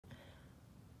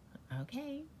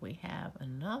Okay, we have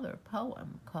another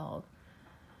poem called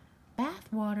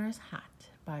Bathwater's Hot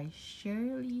by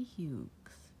Shirley Hughes.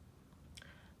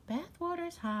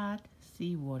 Bathwater's hot,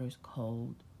 seawater's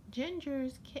cold.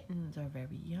 Ginger's kittens are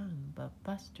very young, but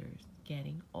Buster's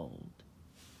getting old.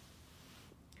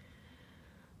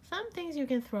 Some things you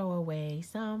can throw away,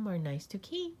 some are nice to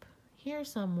keep.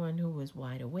 Here's someone who was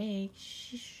wide awake.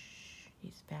 Shh,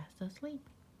 he's fast asleep.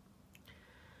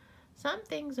 Some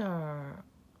things are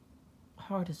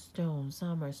hard as stone,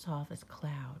 some are soft as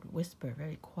cloud. Whisper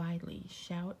very quietly,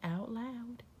 shout out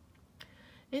loud.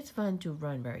 It's fun to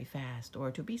run very fast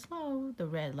or to be slow. The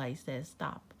red light says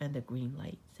stop and the green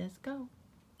light says go.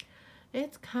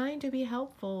 It's kind to be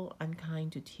helpful,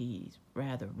 unkind to tease,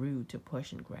 rather rude to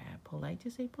push and grab, polite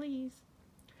to say please.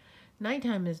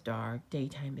 Nighttime is dark,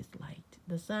 daytime is light.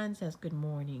 The sun says good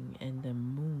morning and the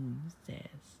moon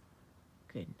says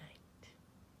good night.